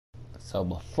So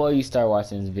before you start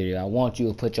watching this video, I want you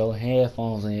to put your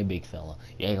headphones in, big fella.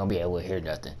 You ain't gonna be able to hear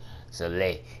nothing. So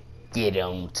let's get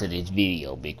on to this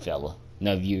video, big fella.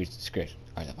 No viewers discretion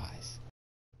are advised.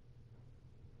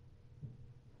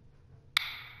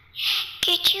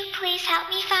 Could you please help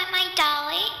me find my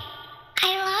dolly?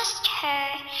 I lost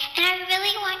her, and I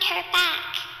really want her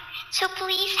back. So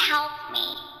please help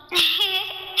me.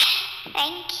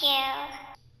 Thank you.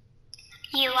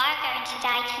 You are going to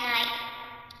die tonight,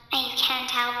 and you can't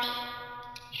help me.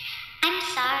 I'm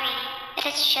sorry, but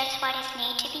it's just what is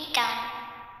need to be done.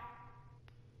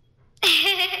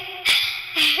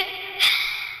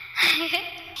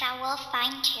 I will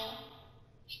find you,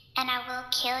 and I will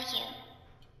kill you.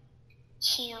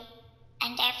 You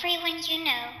and everyone you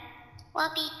know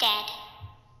will be dead.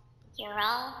 You're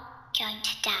all going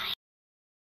to die.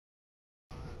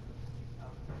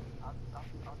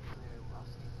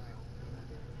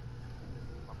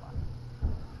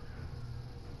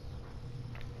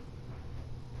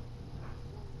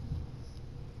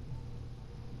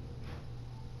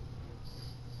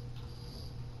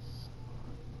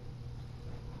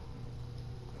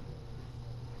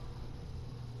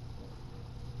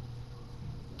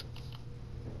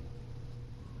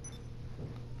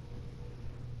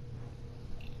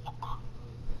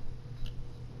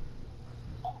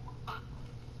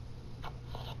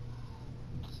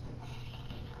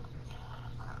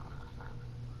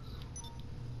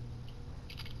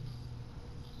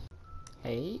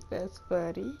 Hey, best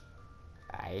buddy.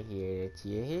 I hear that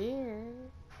you're here.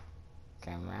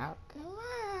 Come out, come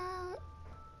out.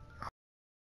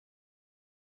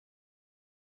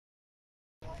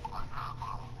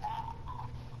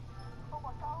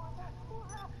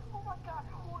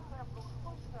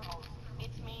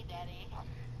 It's me, Daddy.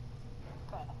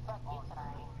 Fuck you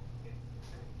tonight.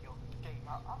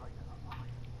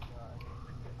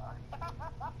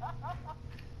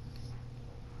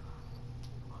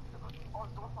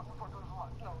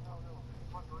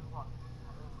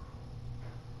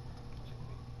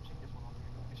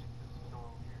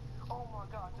 Oh my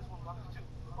god, this one locked too.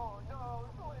 Oh no,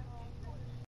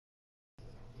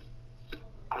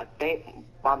 I think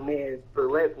my man for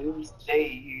letting me stay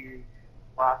here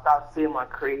while I stop seeing my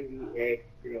crazy ex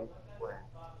girl. But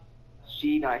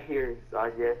she not here, so I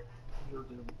guess he'll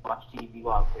just watch TV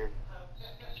while I'm here.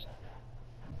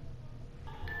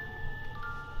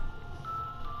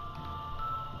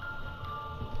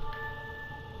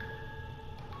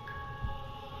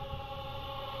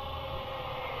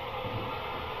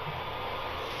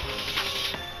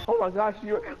 Oh my gosh,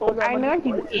 I know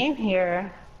you in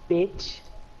here, bitch.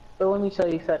 But let me show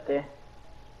you something.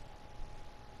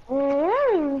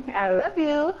 I love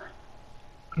you.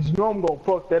 Cause you know I'm gonna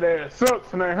fuck that ass up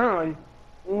tonight, huh?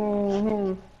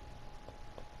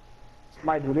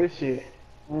 Might do this shit.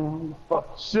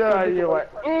 Fuck shit out of you like,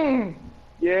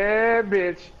 yeah,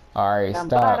 bitch. Alright, I'm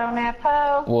blood on stop.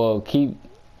 that pole. Well, keep.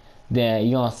 Then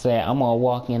you gonna say I'm gonna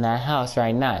walk in that house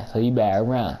right now, so you better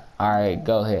run. Alright,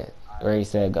 go ahead. Ready,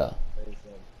 set, go.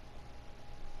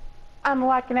 I'm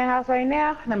walking the house right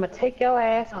now, and I'm gonna take your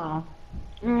ass on.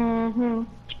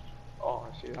 Oh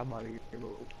shit, I'm about to get a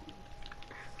little.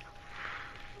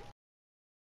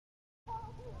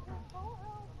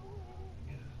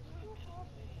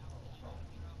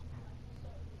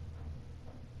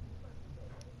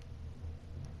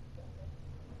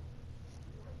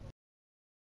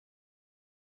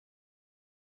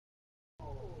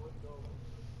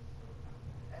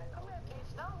 Come here,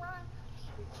 bitch. Don't run.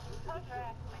 Hug your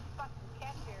ass like fucking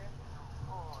cashier.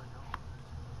 Oh no.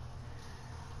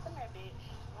 Come here, bitch.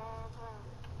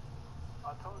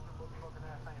 I told you motherfucking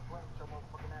ass ain't playing with your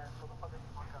motherfucking ass, motherfucker.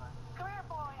 Come here,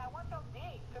 boy. I want your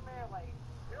dick. Come here, like,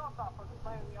 you don't stop fucking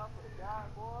playing with me, I swear to God,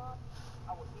 boy.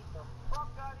 I would beat the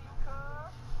fuck out of you,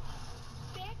 cuz.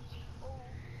 Bitch. Ooh,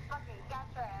 fucking got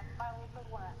your ass. Finally took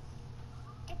one.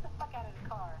 Get the fuck out of the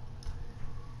car.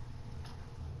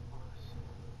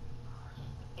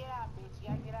 Get out, bitch. You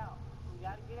gotta get out. You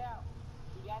gotta get out.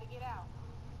 You gotta get out.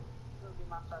 You'll get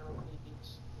my side over here,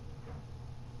 bitch.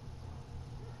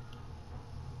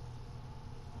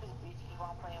 This bitch keep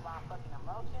on playing my fucking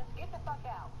emotions. Get the fuck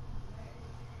out.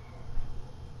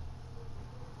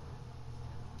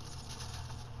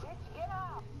 Bitch, get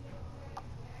out.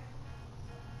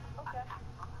 Okay.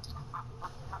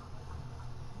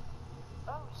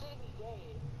 Oh shit, he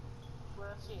dead.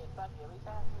 Well shit, fuck it. At least I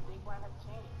have some big boy have a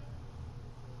chance.